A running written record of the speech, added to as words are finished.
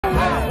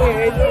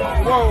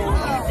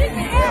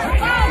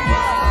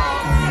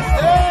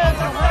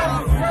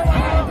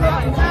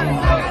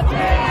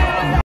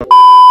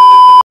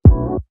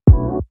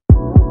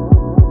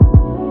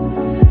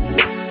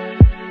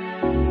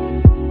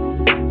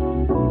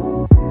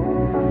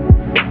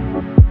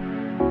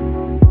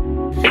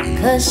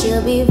Cause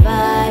she'll be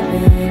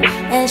vibing,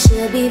 and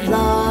she'll be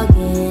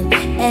vlogging,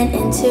 and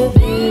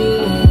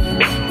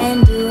interviewing,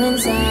 and doing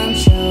some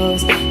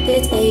shows.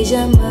 It's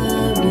Asia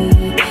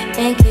Marie,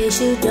 in case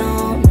you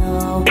don't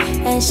know.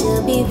 And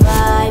she'll be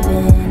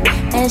vibing,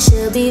 and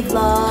she'll be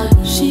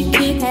vlogging. She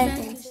keep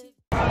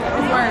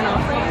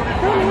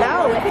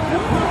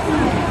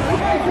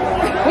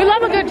We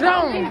love a good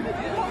drone.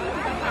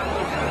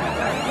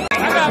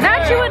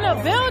 Not you in the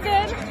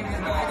building.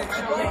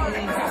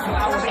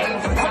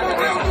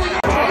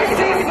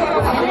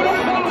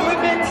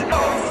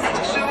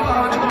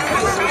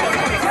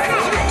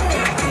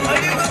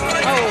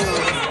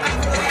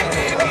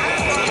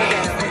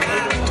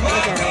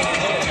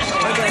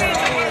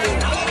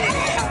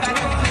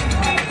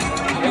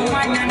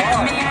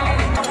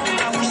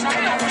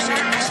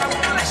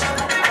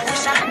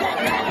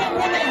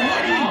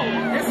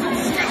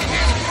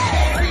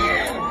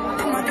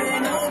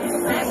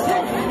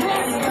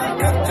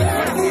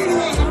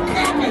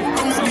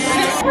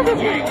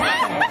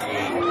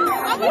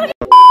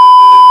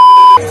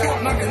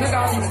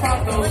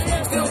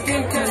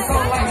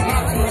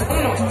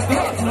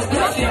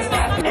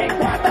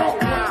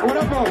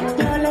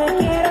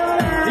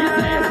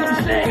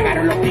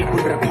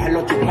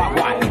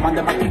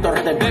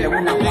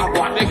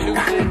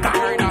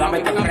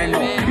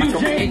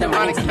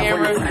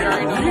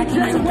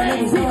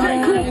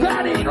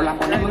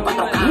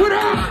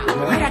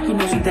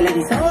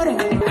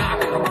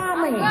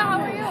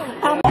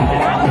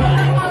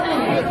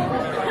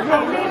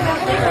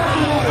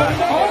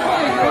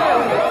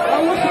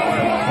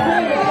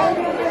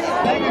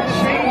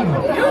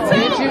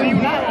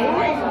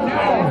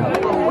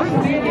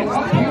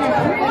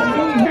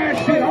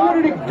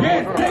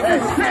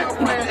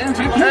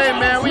 Hey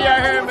man, we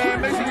out here,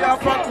 man. Make sure y'all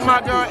fuck with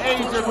my girl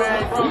Asia,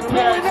 man.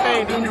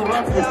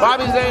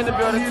 Bobby's in the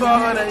building,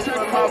 1200. He's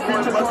from my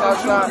boys, bust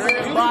outside.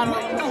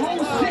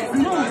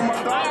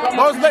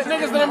 Most lit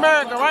niggas in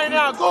America right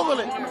now. Google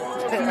it.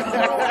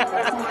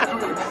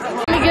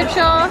 Let me get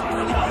y'all.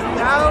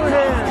 Out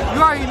here.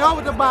 You already know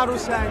what the bottle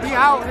say. We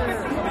out here.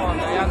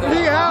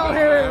 We out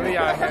here. We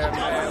out here,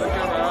 man.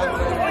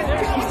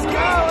 We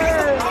out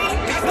here.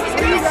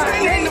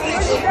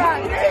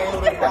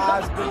 We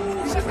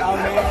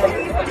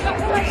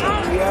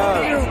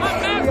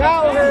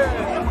out here.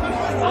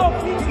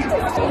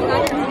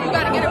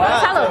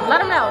 Tell him.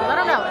 Let him know. Let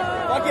him know.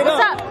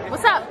 What's up?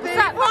 What's up? What's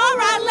up? Before I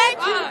let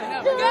you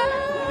go.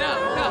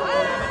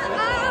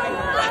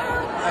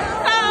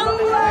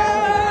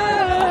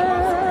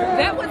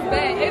 That was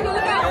bad. Hey, look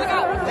out, look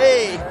out.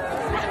 Hey.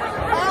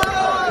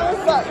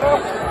 What's up, bro?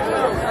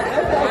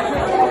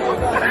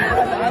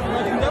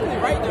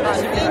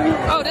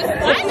 Oh, this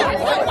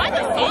why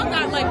the song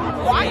got like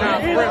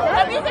quiet?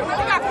 The music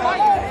really got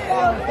quiet.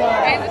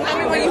 And tell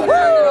me when you turn it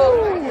off.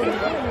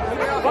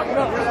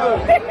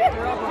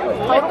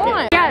 Hold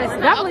on. Yes,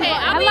 definitely. Okay,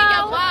 I'm in your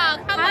vlog.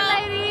 Hello.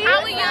 Hi, ladies. How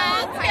are you?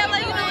 Taylor,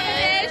 you know what it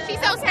is. She's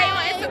so safe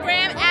on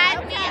Instagram. Add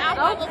me. I'll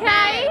follow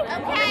Okay.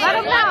 Okay. Let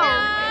them know.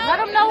 Let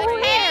them know who The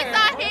here. K's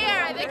are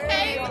here. The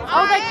K's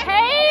Oh, the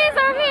K's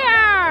are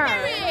here.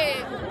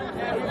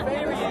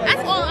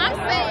 That's all I'm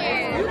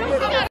saying.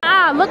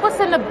 Ah, look what's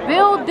in the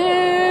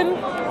building.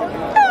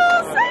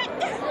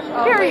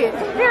 Period.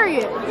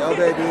 Period. Yo,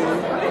 baby.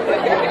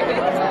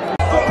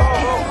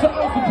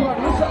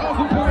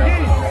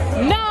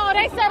 No,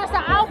 they said it's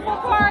an alpha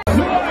party.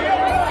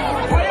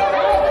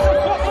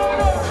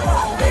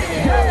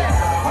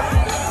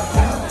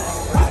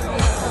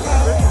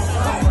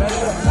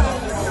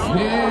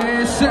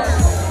 Yes, sir.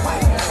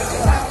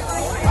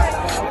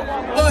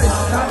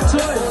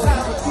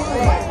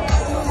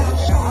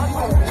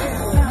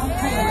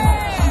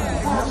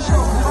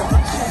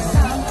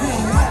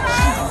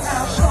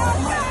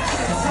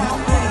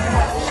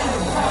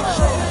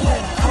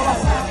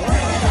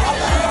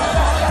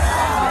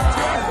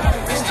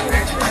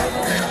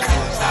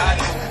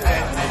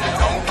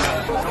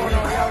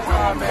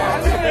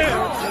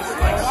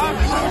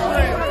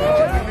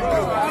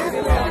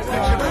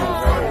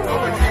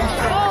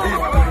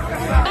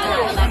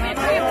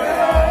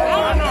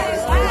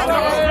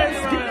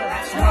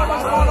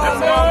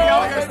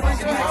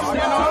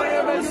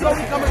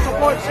 Come and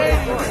support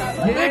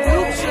Cheyney. Big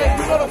group shit.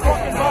 You know the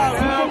fucking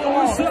vibe.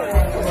 What's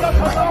up? What's up,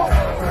 hello?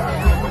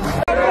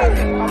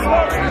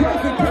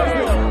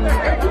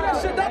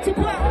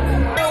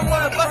 I don't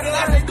want to fuck it.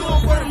 I say do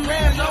it for the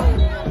man, no.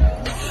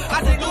 I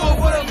say do it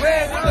for the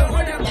man.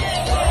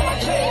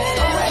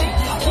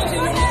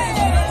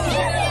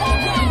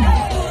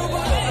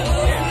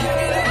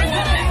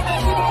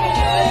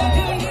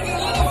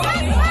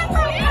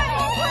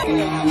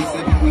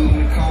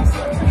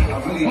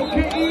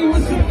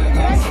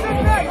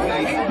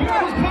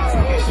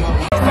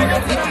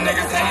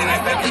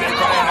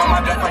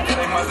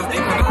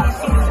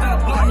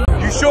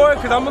 You sure?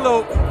 Cause I'm a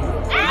little.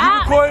 You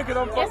recording? Cause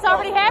I'm. It's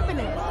already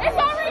happening. It's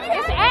already.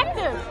 It's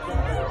active.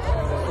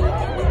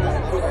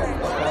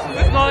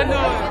 What's going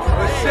on?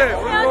 What's shit?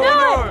 What's going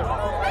on?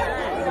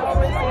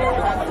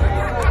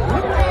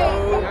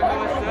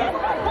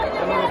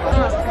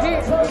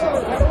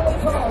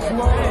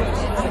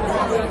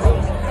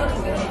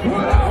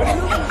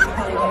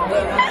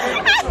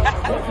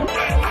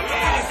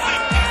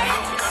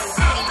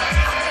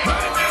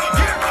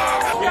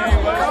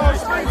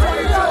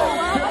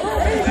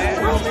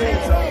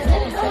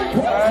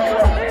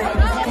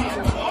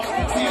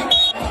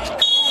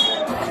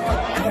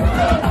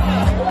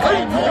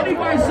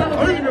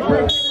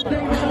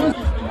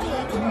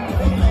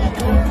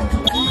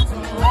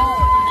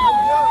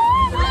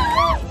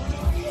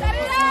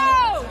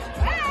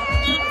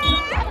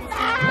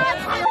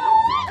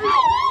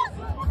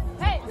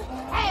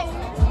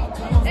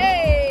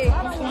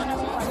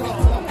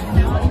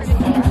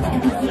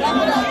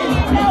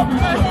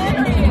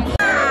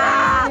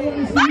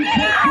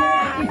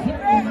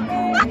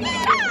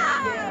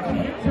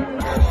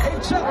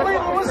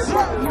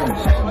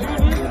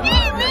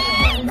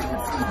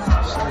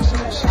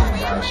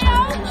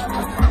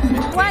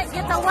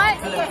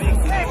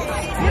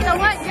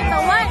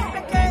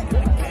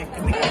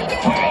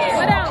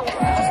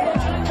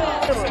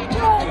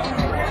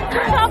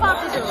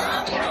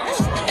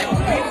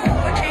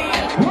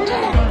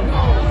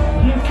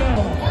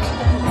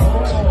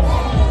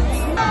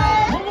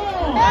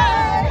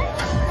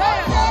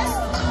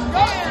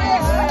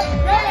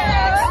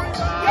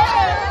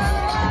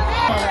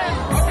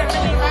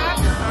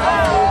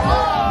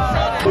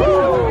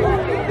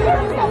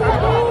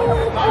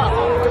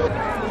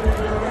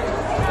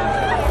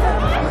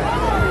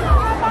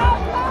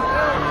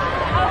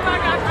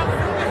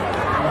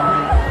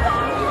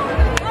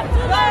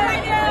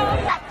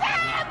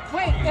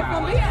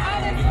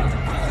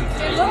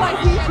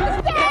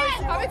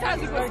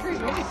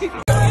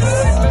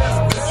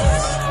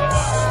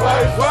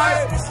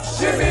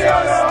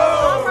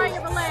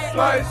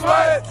 Swipe,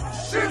 swipe,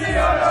 shimmy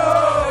on the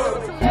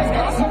hoes.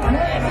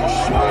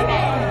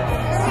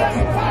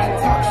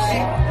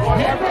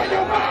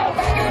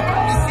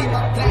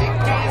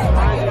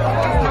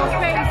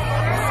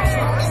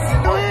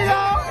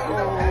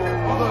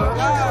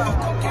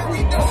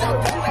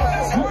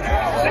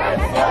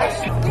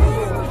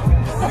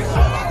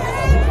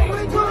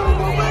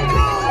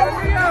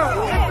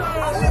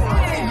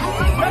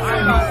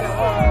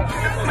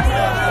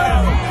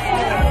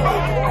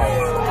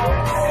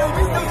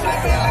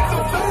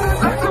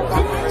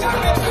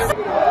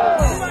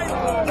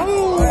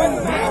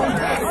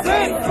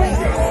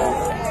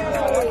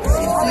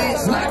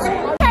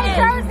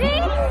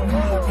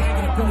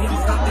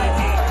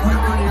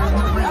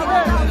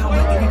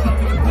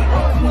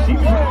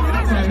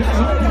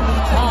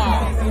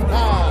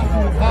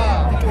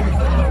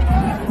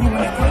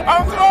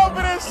 I'm going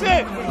for this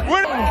shit.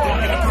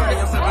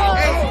 It's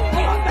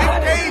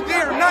KG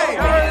or nothing.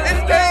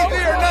 It's KG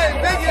or nothing.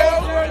 Big L.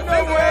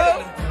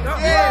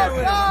 Yeah.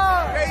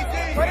 KG.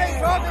 What they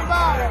talking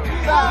about?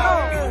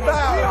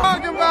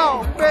 Talking about,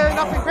 man,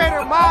 nothing greater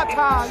than my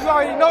time. You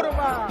already know the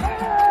vibe.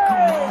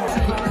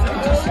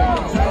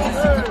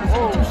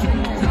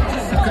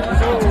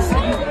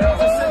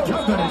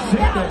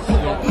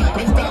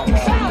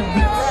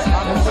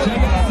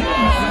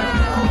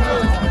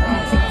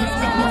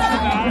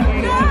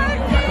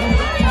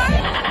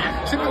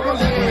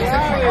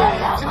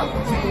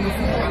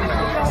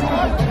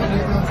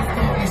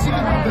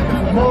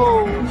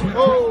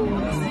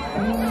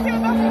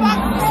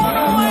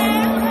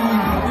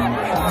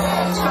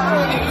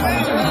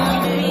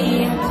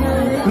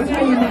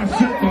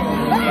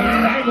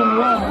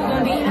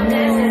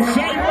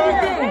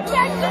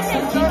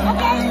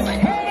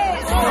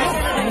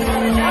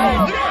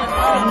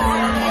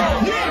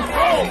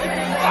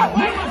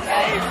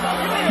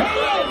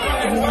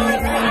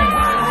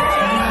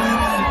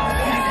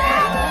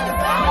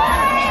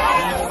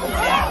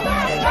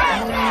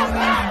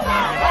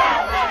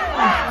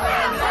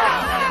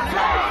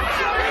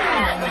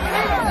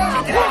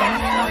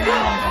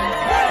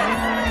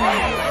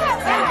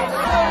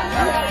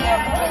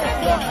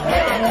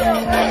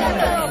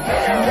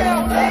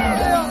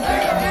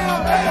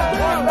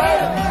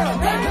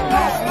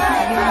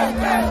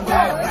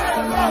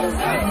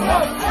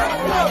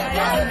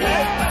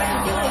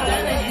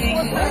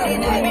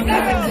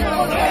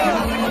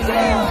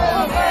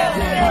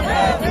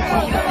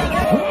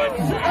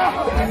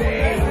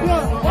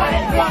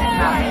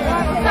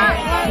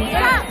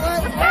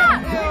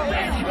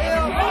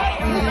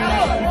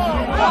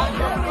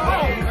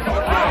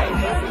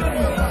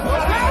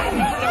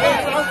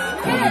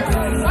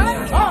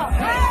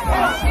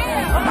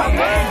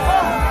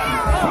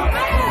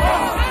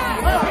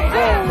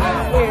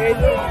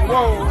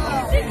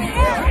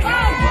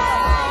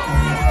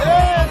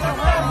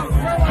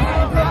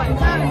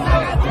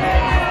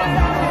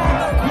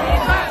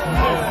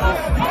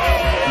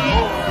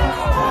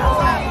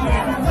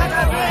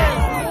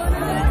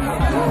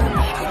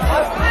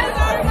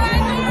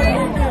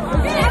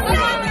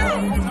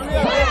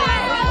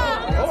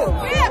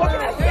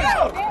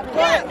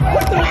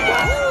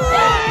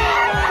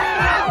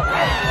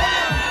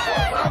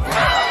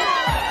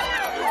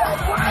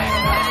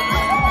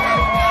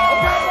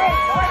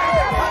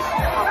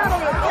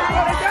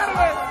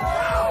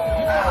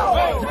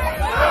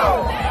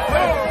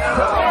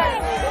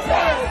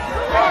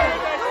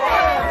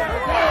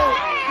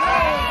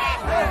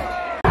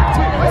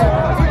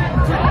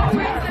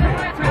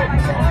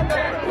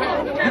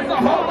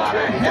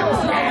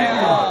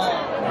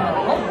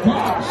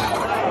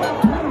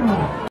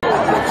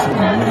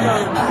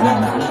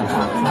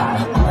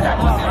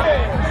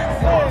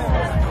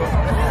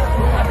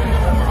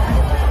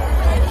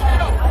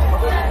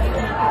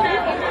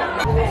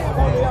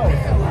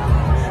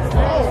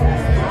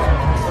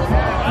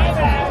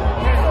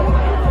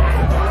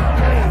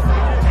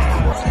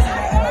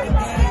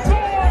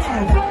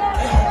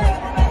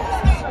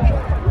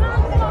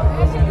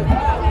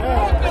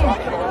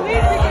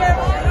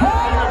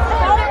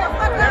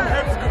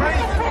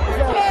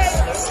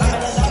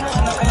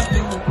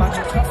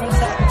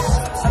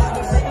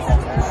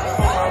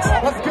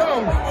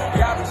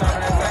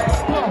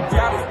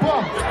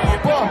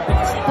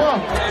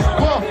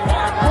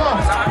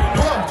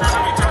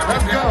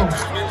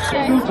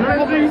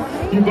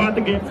 You about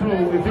to get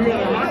told. If you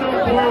got a hot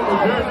dog board or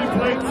jersey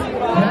plates,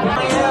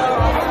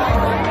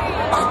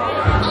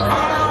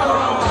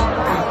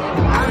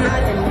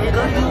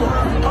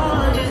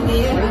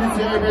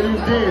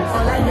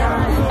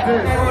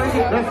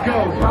 let's go.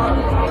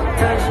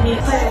 Touch me,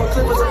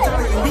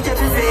 we catch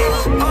a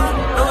fish.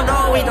 No,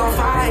 we don't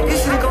fight.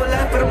 This shit go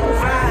left, but it won't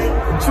right.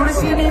 Shoot the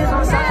CBs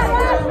on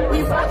side,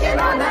 we fucking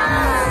all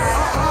night.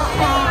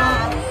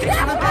 They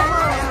tryna blow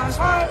my house.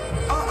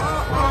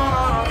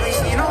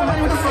 You know,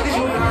 what the fuck is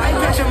you? I ain't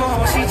catching my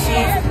whole CT.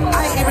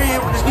 I ain't even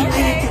here when it's me.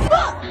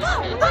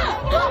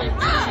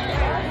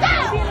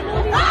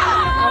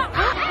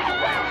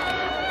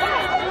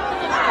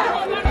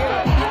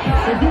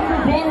 if you can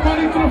borrow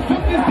money to the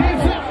fucking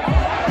dance up.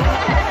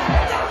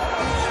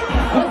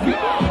 Let's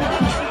go.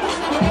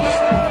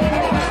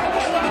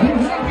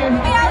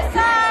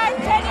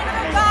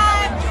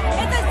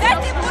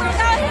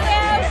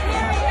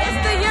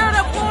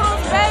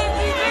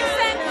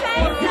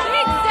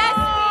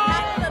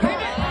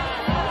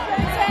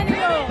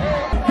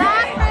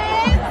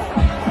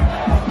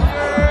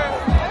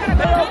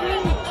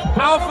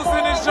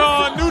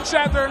 new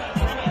chapter.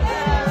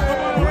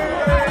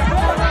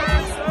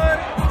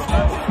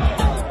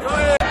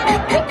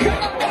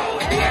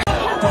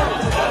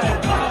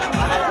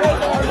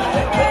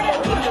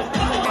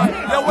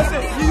 Yo, what's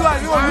it? You on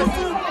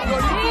YouTube?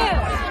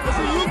 What's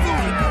your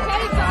YouTube?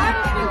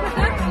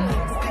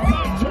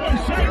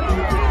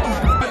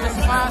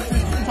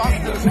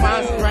 Talking to the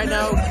sponsor right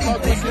now.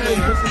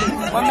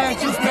 My man,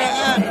 Juice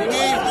Man,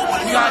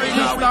 We got a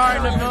new star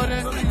in the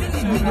building.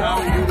 We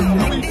got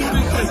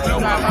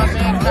my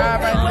man Kai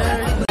right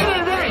there.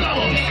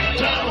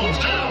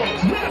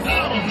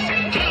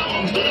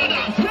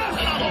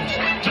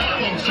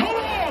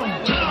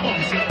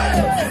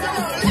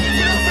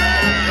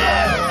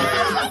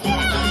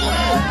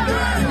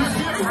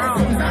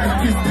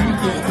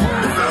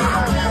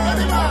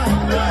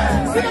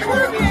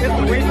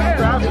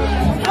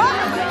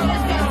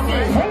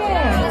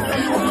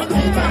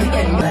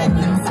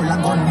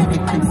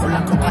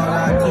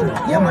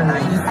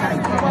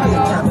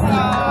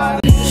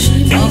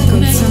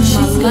 Welcome to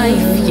my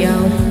life,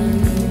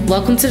 yo.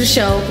 Welcome to the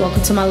show.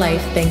 Welcome to my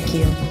life. Thank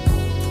you.